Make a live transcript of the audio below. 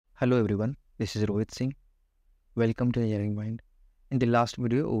Hello everyone, this is Rohit Singh. Welcome to Engineering Mind. In the last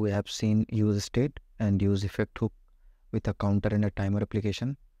video, we have seen use state and use effect hook with a counter and a timer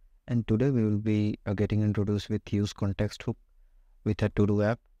application. And today we will be getting introduced with use context hook with a Todo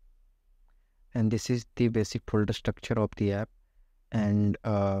app. And this is the basic folder structure of the app. And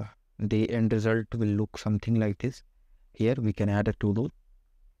the end result will look something like this. Here we can add a to-do.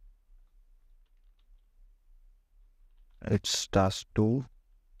 It's task 2.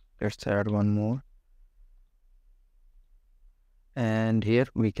 Let's add one more. And here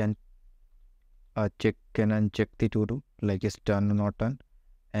we can check and uncheck the to-do like it's done or not done,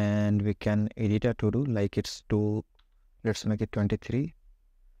 and we can edit a to-do like it's to, let's make it 23,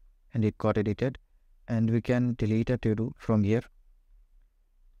 and it got edited. And we can delete a to-do from here.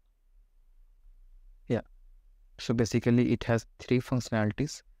 So basically it has 3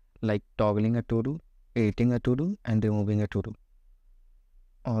 functionalities like toggling a to-do, editing a to-do, and removing a to-do.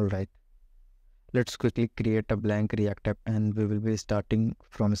 Alright, let's quickly create a blank React app, and we will be starting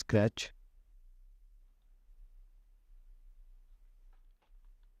from scratch.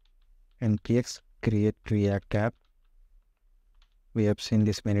 npx create React app. We have seen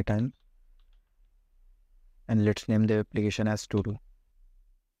this many times. And let's name the application as to-do.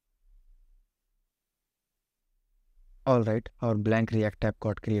 Alright, our blank React app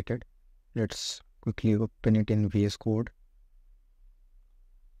got created. Let's quickly open it in VS Code.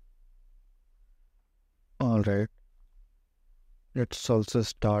 Alright, let's also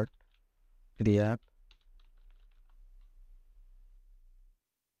start the app.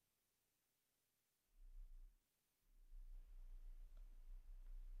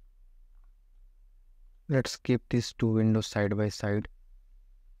 Let's keep these two windows side by side.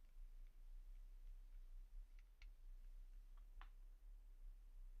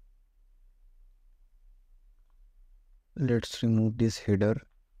 Let's remove this header,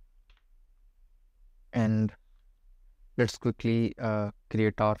 and let's quickly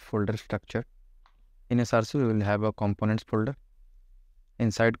create our folder structure. In SRC, we will have a components folder.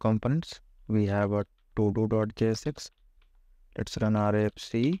 Inside components, we have a todo.jsx. Let's run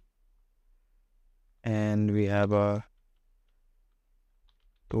rfc, and we have a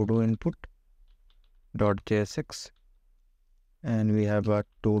todo input.jsx, and we have a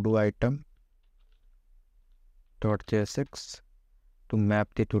todo item.jsx to map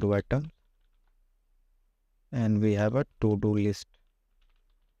the to-do item, and we have a to-do list.jsx.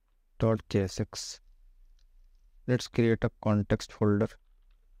 Let's create a context folder.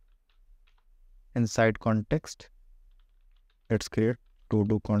 Inside context, let's create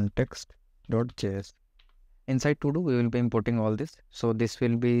to-do context.js. Inside to-do, we will be importing all this. So this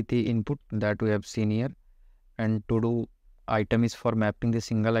will be the input that we have seen here, and to-do item is for mapping the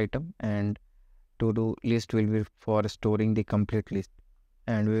single item, and to-do list will be for storing the complete list.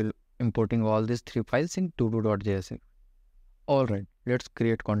 And we will importing all these 3 files in todo.js. Alright, let's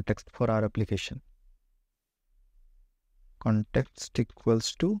create context for our application. Context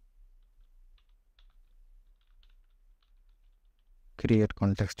equals to create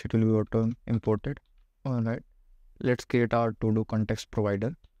context. It will be auto imported. Alright, let's create our to-do context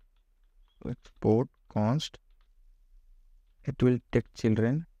provider. Export const. It will take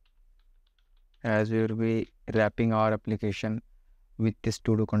children, as we will be wrapping our application with this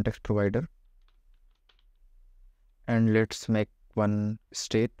to-do context provider. And let's make one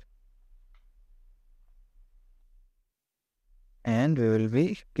state, and we will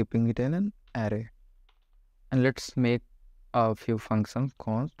be keeping it in an array. And let's make a few functions.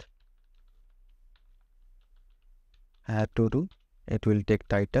 Const add to-do, it will take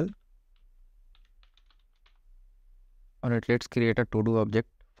title. Alright, let's create a to-do object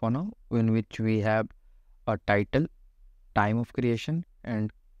for now, in which we have a title, time of creation,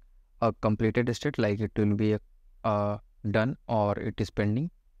 and a completed state, like it will be a done or it is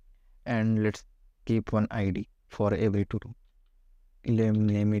pending. And let's keep one ID for every to-do.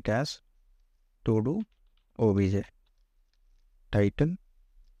 Name it as to-do obj. Title,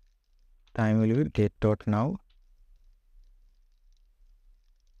 time will be get.now.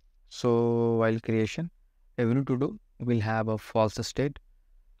 So while creation, every to-do will have a false state.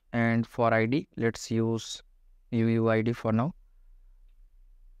 And for ID, let's use UUID for now.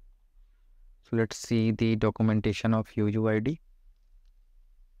 So let's see the documentation of UUID.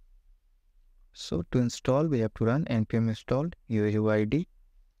 So to install, we have to run npm install UUID.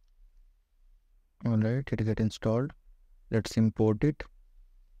 Alright, it get installed. Let's import it,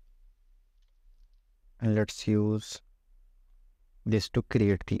 and let's use this to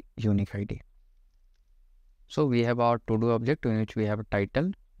create the unique ID. So we have our to-do object, in which we have a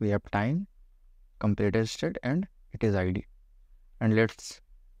title, we have time, completed state, and it is ID. And let's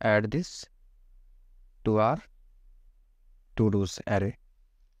add this to our to-dos array.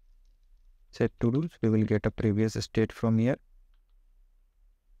 Set to-dos, we will get a previous state from here,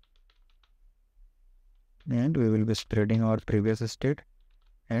 and we will be spreading our previous state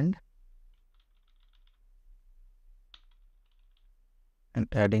and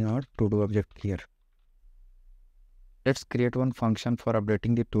adding our to-do object here. Let's create one function for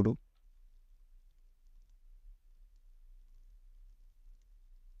updating the to-do.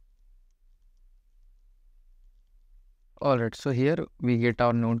 Alright, so here we get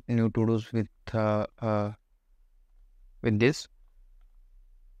our new to-dos with this.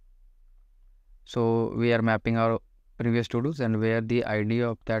 So we are mapping our previous to-dos and where the ID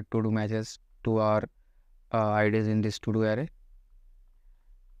of that to-do matches to our IDs in this to-do array.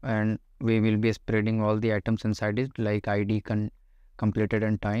 And we will be spreading all the items inside it like ID, completed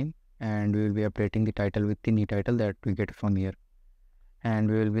and time. And we will be updating the title with the new title that we get from here. And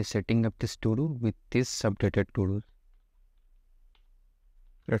we will be setting up this to-do with this updated to-dos.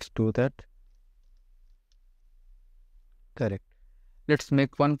 Let's do that. Correct. Let's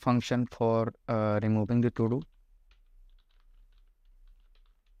make one function for removing the to-do.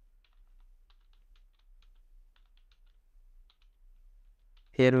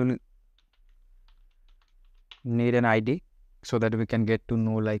 Here we will need an ID so that we can get to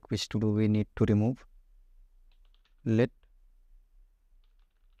know like which to-do we need to remove. Let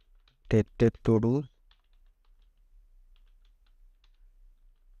dated to-do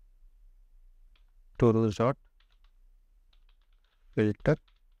to-dos dot filter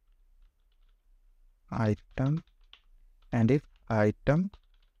item, and if item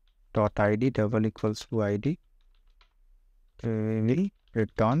dot id double equals to id, we will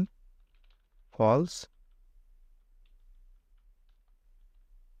return false,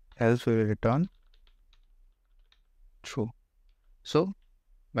 else we will return true. So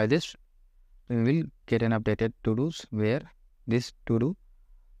by this we will get an updated to-dos where this to-do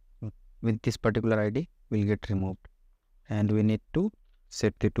with this particular ID will get removed, and we need to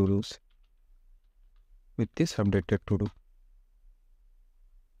set the to-dos with this updated to-do.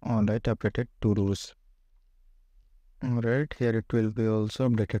 Alright, updated to-dos. Alright, here it will be also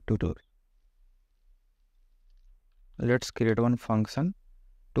updated to-dos. Let's create one function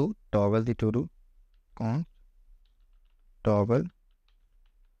to toggle the to-do. Toggle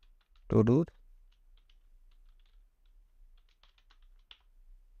to-do.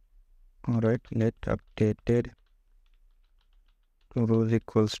 Alright, let updated to-dos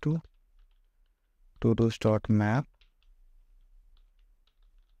equals to to-dos dot map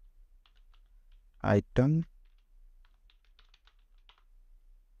item,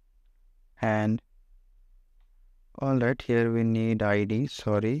 and alright, here we need ID.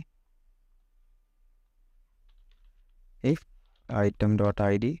 Sorry, if item dot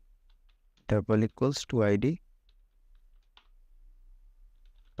id double equals to id,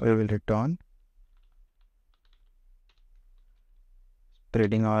 we will return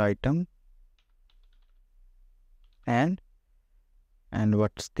spreading our item, and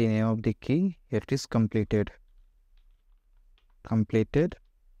what's the name of the key? Here it is completed,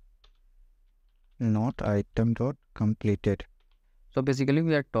 not item dot completed. So basically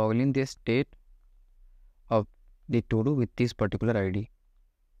we are toggling the state of the to-do with this particular ID.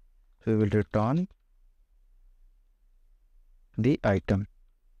 So we will return the item.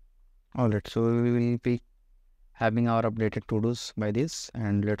 Alright, so we will be having our updated to-dos by this,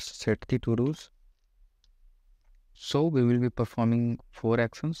 and let's set the to-dos. So we will be performing 4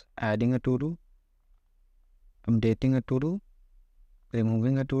 actions: adding a to-do, updating a to-do,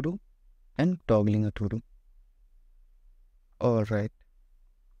 removing a to-do, and toggling a to-do. Alright,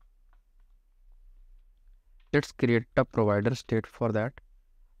 let's create a provider state for that,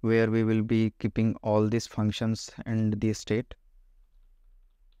 where we will be keeping all these functions and the state,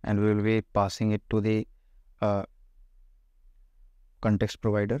 and we will be passing it to the context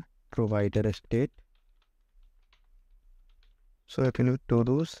provider state. So if you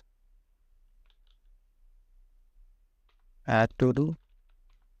to-dos, add to-do,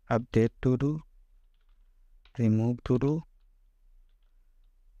 update to-do, remove to-do,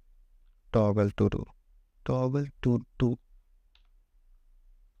 toggle to-do, toggle to-do.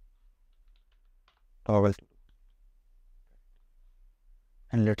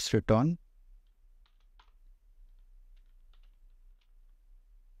 And let's return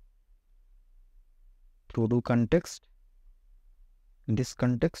to-do context. In this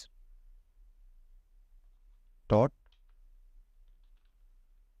context dot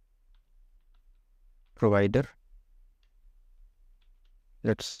provider,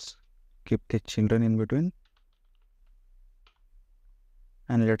 let's keep the children in between,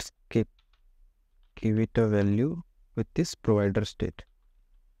 and let's give it a value with this provider state.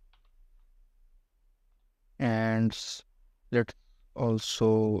 And let's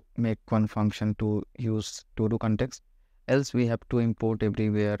also make one function to use to do context, else we have to import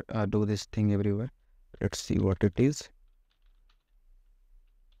everywhere, do this thing everywhere. Let's see what it is.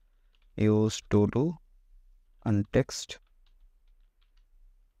 Use to do context.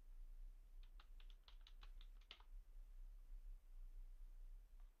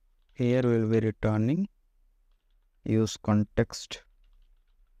 Here we will be returning use context.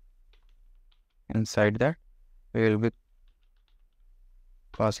 Inside that we will be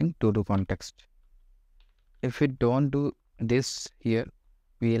passing to do context. If we don't do this here,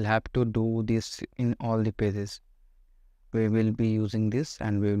 we will have to do this in all the pages. We will be using this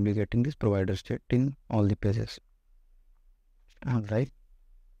and we will be getting this provider state in all the pages. Alright,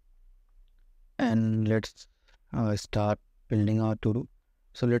 and let's start building our to do.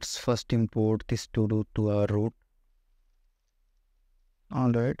 So let's first import this to do to our root.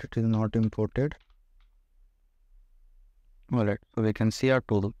 Alright, it is not imported. Alright, so we can see our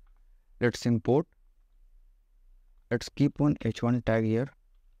to do. Let's import. Let's keep one h1 tag here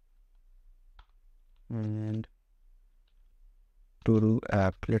and to do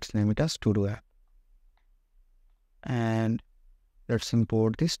app. Let's name it as to do app, and let's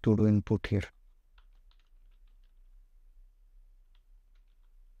import this to do input here.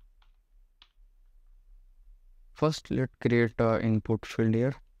 First, let's create an input field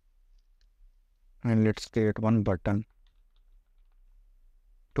here, and let's create one button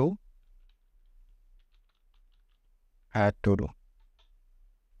to add to do.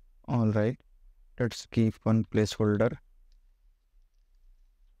 Alright, let's keep one placeholder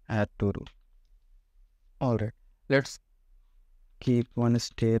add to do. Alright, let's keep one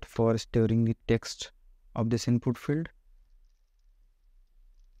state for storing the text of this input field,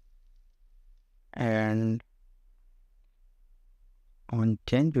 and on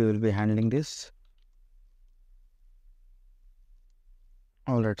change we will be handling this.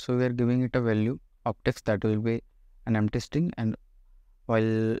 Alright, so we are giving it a value of text that will be an empty string, and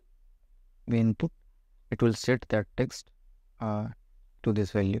while we input, it will set that text to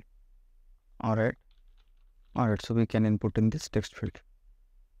this value. Alright, so we can input in this text field.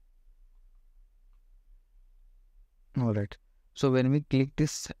 Alright, so when we click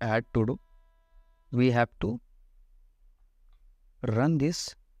this add to do, we have to run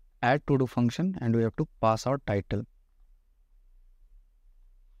this add to do function and we have to pass our title.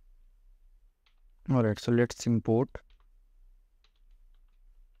 Alright, so let's import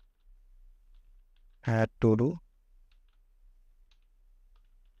add to do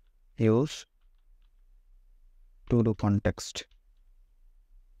use to do context.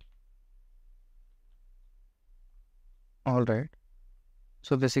 Alright,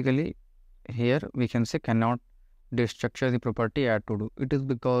 so basically here we can say cannot destructure the property add to do. It is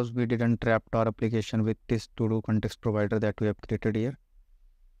because we didn't wrap our application with this to do context provider that we have created here,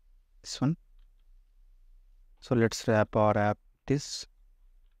 this one. So let's wrap our app this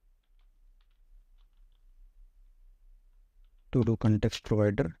to do context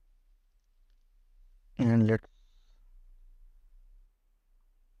provider, and let's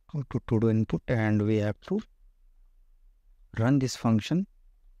go to do input, and we have to run this function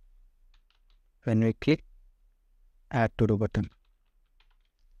when we click add to do button.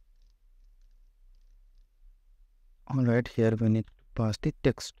 Alright, here we need to pass the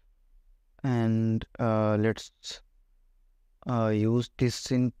text, and let's use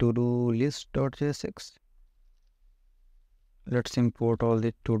this in to do list.jsx. Let's import all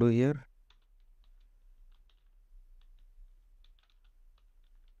the to do here.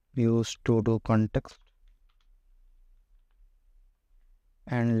 Use to do context,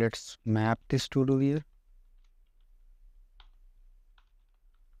 and let's map this to do here.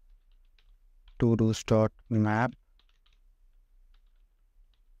 To do start map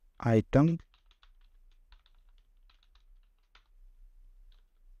item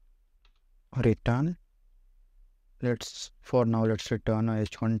return. For now let's return a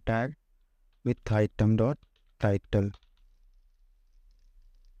h1 tag with item dot title,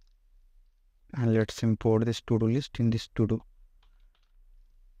 and let's import this to do list in this to do.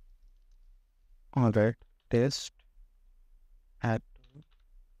 Alright, test add.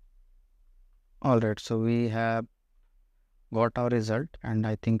 Alright, so we have got our result, and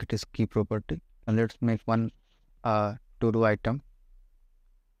I think it is key property. And let's make one to do item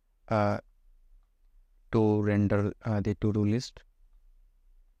to render the to do list.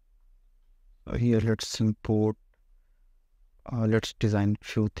 Here let's import, let's design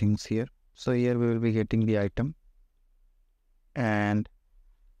few things here. So here we will be getting the item, and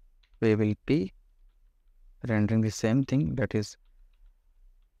we will be rendering the same thing, that is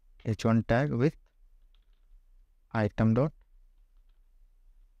h1 tag with item dot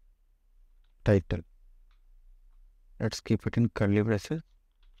title. Let's keep it in curly braces.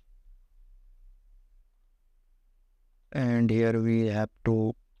 And here we have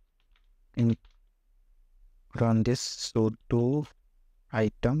to run this. So to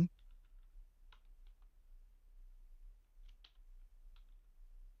item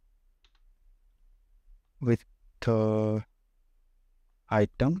with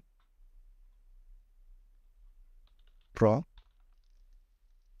item prop.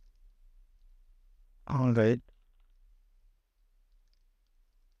 All right,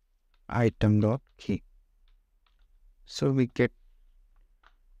 item dot key. So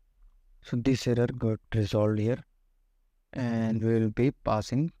this error got resolved here, and we will be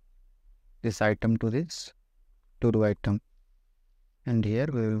passing this item to this to do item, and here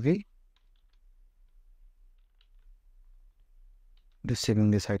we will be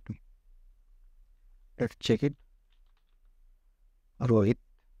receiving this item. Let's check it. Rohit.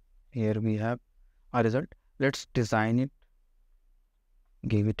 Here we have a result. Let's design it.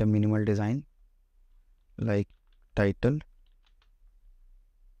 Give it a minimal design like title,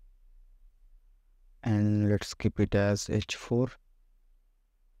 and let's keep it as h4.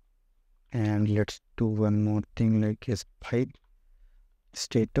 And let's do one more thing like s5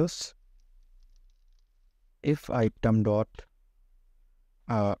 status. If item dot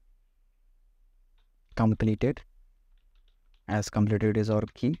completed, as completed is our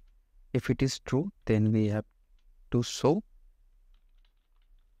key. If it is true, then we have to show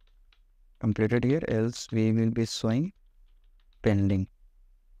completed here, else we will be showing pending.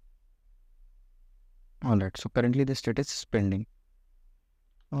 Alright, so currently the status is pending.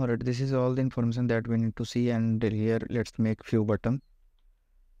 Alright, this is all the information that we need to see, and here let's make few buttons.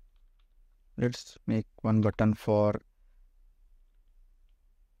 Let's make one button for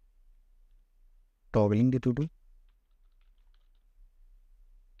toggling the to-do.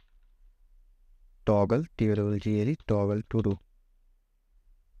 Toggle, T-O-G-L-E, toggle to-do.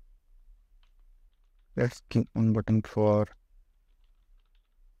 Let's keep one button for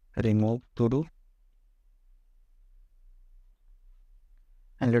remove to-do.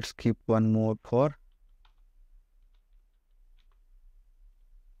 And let's keep one more for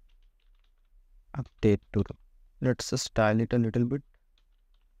update to-do. Let's style it a little bit.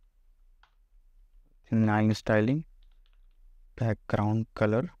 Inline styling, background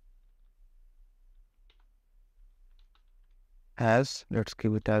color as, let's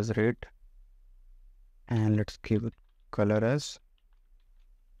give it as red, and let's give it color as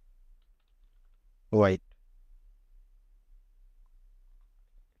white.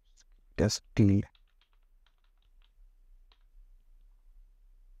 Just teal.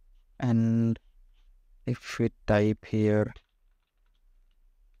 And if we type here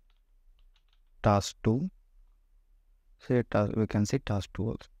task 2, say we can say task 2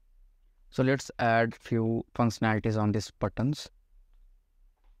 also. So let's add few functionalities on these buttons.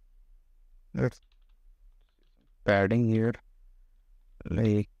 Let's padding here,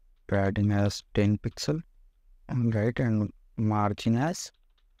 like padding as 10 pixel, and right, and margin as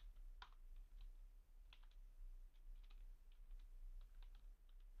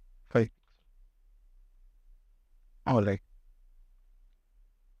 5. All right.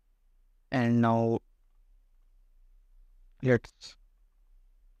 And now let's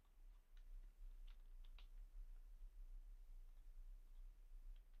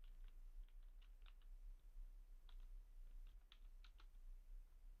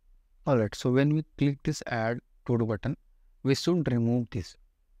alright, so when we click this add to do button, we should remove this,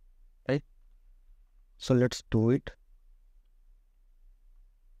 right? So let's do it.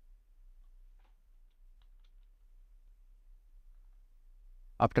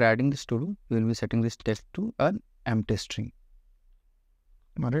 After adding this to do, we will be setting this text to an empty string.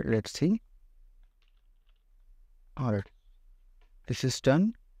 Alright, let's see. Alright, this is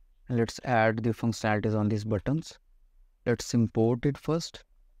done. Let's add the functionalities on these buttons. Let's import it first.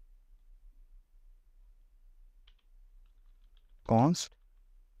 Const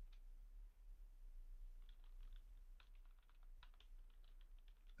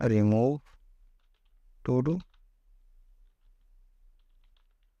remove to do,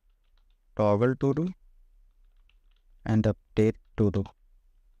 toggle to do, and update to do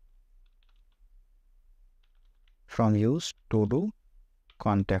from use to do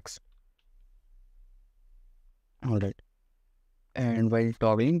context. Alright, and while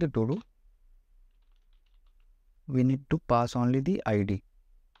toggling the to do, we need to pass only the ID.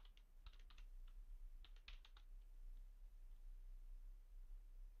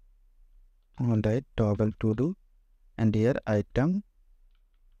 Alright, toggle to do, and here item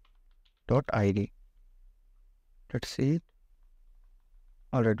dot id. Let's see it.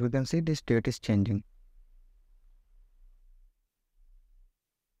 Alright, we can see the state is changing.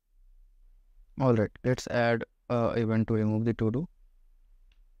 Alright, let's add a event to remove the to do.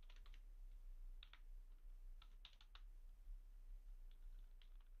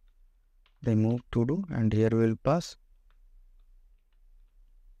 Remove to do, and here we will pass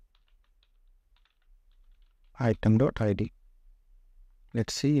item.id.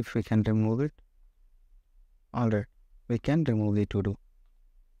 Let's see if we can remove it. Alright, we can remove the to do,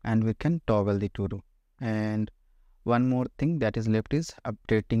 and we can toggle the to do. And one more thing that is left is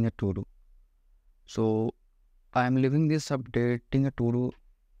updating a to do. So I am leaving this updating a to do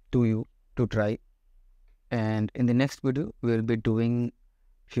to you to try. And in the next video, we will be doing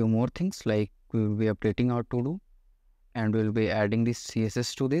few more things, like we will be updating our to do, and we will be adding this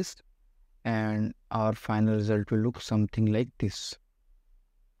CSS to this, and our final result will look something like this.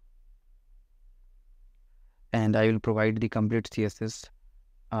 And I will provide the complete CSS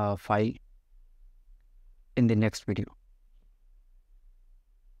file in the next video.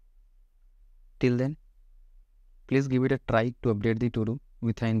 Till then, please give it a try to update the to do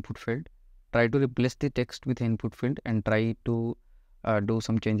with an input field. Try to replace the text with an input field and try to do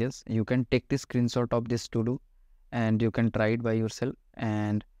some changes. You can take the screenshot of this to do and you can try it by yourself.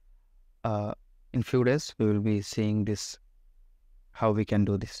 And in few days, we will be seeing this, how we can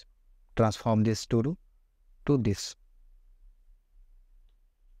do this, transform this to do to this.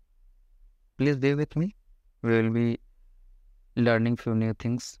 Please be with me. We will be learning few new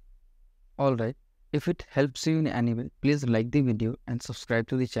things. Alright, if it helps you in any way, please like the video and subscribe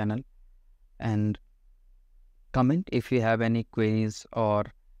to the channel, and comment if you have any queries or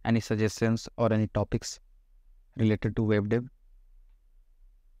any suggestions or any topics related to web dev.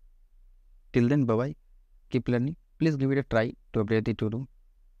 Till then, bye bye. Keep learning. Please give it a try to update the to do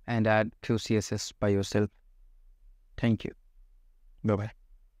and add few CSS by yourself. Thank you. Bye bye.